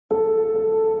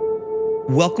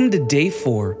Welcome to day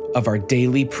 4 of our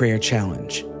daily prayer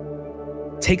challenge.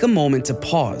 Take a moment to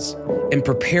pause and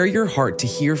prepare your heart to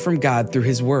hear from God through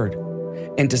His Word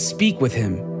and to speak with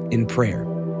Him in prayer.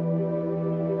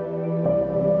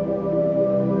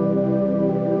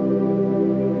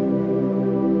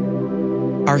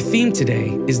 Our theme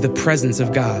today is the presence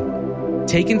of God,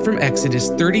 taken from Exodus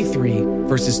 33,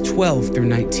 verses 12 through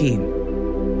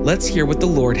 19. Let's hear what the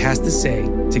Lord has to say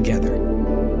together.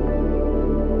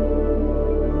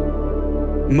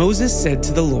 Moses said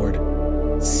to the Lord,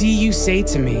 "See, you say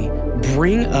to me,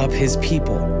 bring up his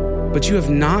people, but you have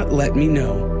not let me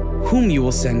know whom you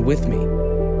will send with me.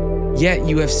 Yet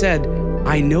you have said,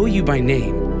 I know you by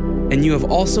name, and you have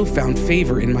also found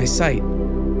favor in my sight.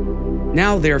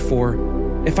 Now therefore,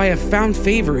 if I have found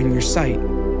favor in your sight,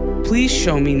 please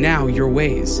show me now your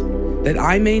ways, that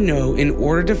I may know in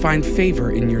order to find favor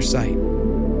in your sight.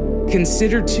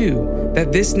 Consider too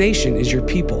that this nation is your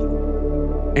people."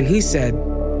 And he said,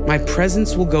 "My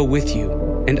presence will go with you,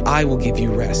 and I will give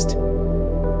you rest."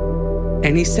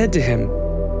 And he said to him,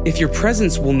 "If your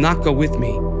presence will not go with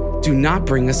me, do not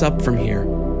bring us up from here.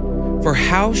 For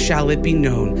how shall it be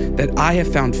known that I have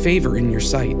found favor in your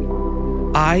sight,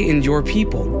 I and your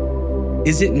people?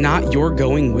 Is it not your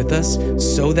going with us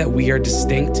so that we are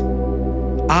distinct,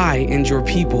 I and your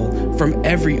people from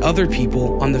every other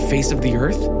people on the face of the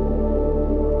earth?"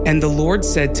 And the Lord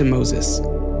said to Moses,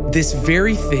 "This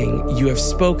very thing you have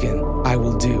spoken I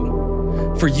will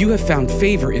do, for you have found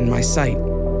favor in my sight,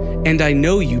 and I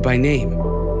know you by name."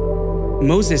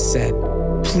 Moses said,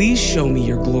 "Please show me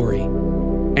your glory."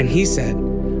 And he said,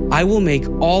 "I will make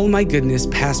all my goodness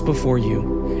pass before you,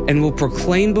 and will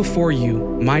proclaim before you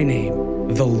my name,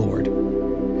 the Lord.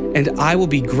 And I will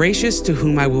be gracious to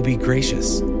whom I will be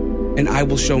gracious, and I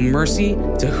will show mercy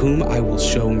to whom I will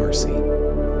show mercy."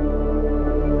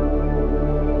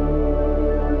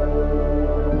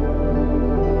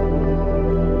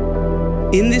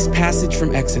 In this passage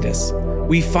from Exodus,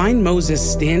 we find Moses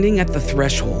standing at the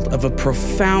threshold of a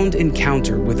profound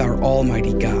encounter with our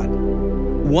Almighty God,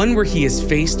 one where he is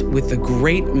faced with the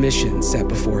great mission set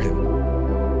before him.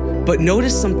 But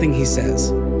notice something he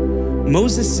says.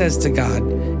 Moses says to God,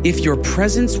 "If your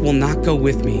presence will not go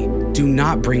with me, do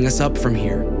not bring us up from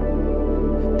here."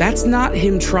 That's not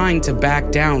him trying to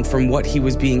back down from what he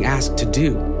was being asked to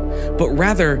do, but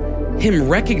rather him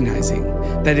recognizing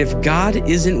that if God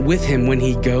isn't with him when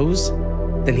he goes,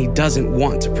 then he doesn't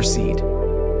want to proceed.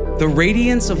 The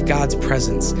radiance of God's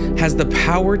presence has the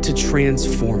power to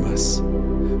transform us.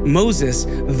 Moses,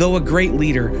 though a great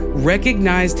leader,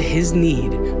 recognized his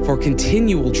need for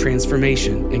continual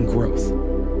transformation and growth.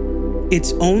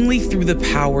 It's only through the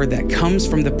power that comes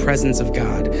from the presence of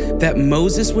God that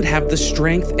Moses would have the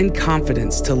strength and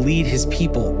confidence to lead his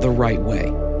people the right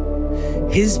way.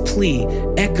 His plea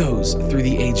echoes through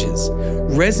the ages,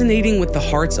 resonating with the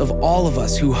hearts of all of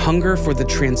us who hunger for the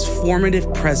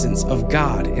transformative presence of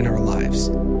God in our lives.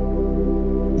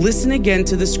 Listen again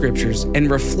to the scriptures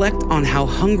and reflect on how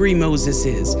hungry Moses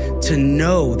is to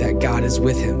know that God is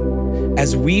with him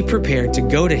as we prepare to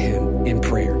go to him in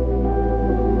prayer.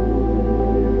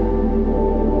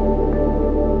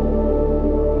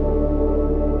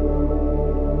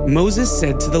 Moses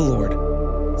said to the Lord,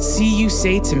 "See, you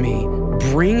say to me,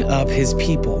 bring up his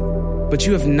people, but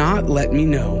you have not let me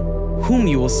know whom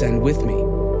you will send with me.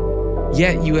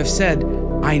 Yet you have said,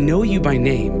 I know you by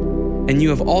name, and you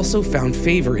have also found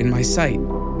favor in my sight.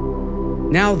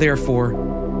 Now therefore,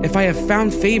 if I have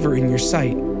found favor in your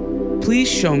sight, please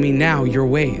show me now your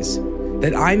ways,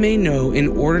 that I may know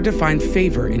in order to find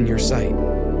favor in your sight.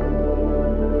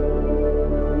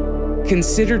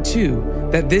 Consider too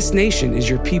that this nation is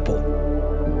your people."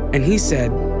 And he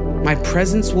said, "My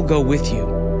presence will go with you,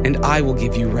 and I will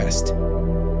give you rest."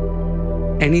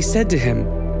 And he said to him,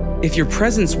 "If your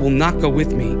presence will not go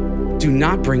with me, do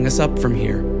not bring us up from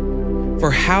here. For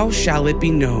how shall it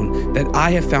be known that I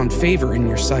have found favor in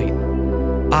your sight,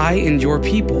 I and your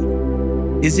people?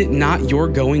 Is it not your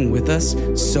going with us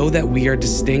so that we are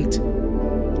distinct,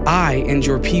 I and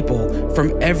your people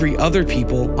from every other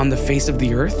people on the face of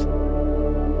the earth?"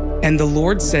 And the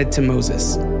Lord said to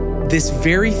Moses, "This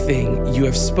very thing you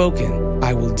have spoken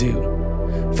I will do,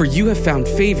 for you have found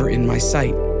favor in my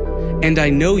sight, and I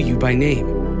know you by name."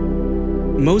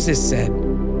 Moses said,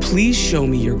 "Please show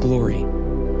me your glory."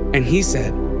 And he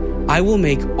said, "I will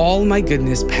make all my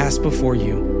goodness pass before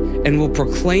you, and will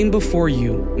proclaim before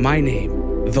you my name,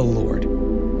 the Lord.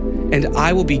 And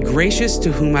I will be gracious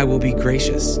to whom I will be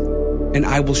gracious, and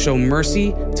I will show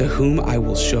mercy to whom I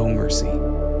will show mercy."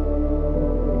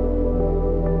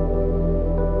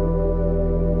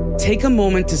 Take a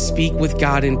moment to speak with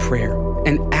God in prayer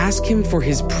and ask Him for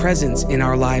His presence in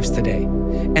our lives today,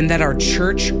 and that our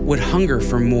church would hunger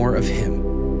for more of Him.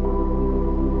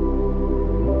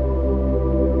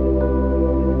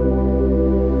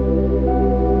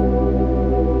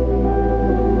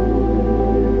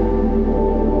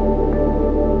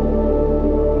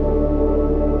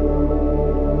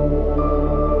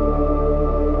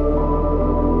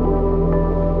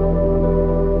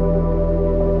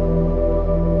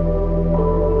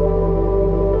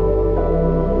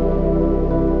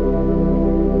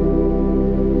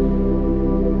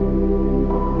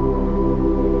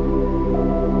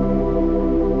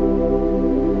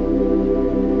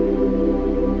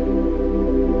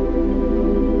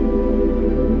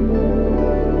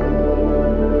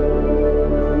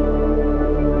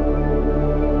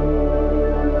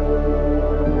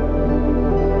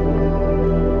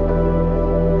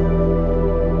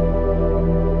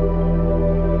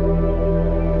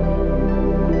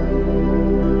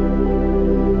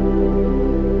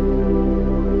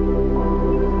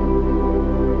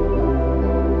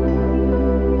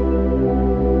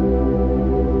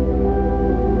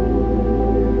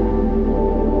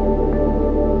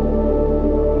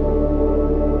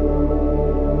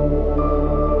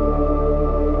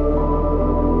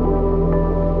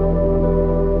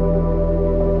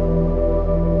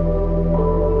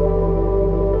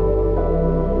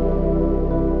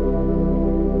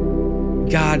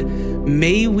 God,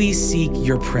 may we seek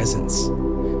your presence.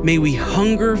 May we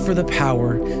hunger for the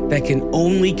power that can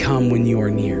only come when you are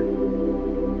near.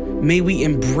 May we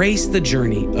embrace the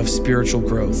journey of spiritual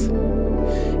growth.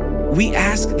 We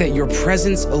ask that your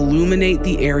presence illuminate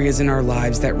the areas in our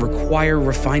lives that require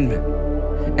refinement,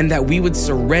 and that we would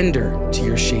surrender to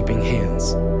your shaping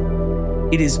hands.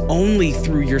 It is only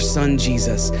through your Son,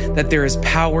 Jesus, that there is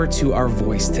power to our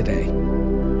voice today.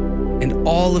 And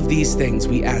all of these things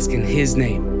we ask in His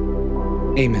name.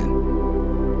 Amen.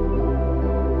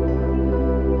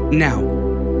 Now,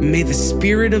 may the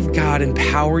Spirit of God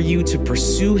empower you to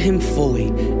pursue Him fully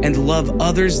and love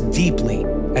others deeply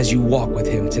as you walk with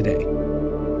Him today.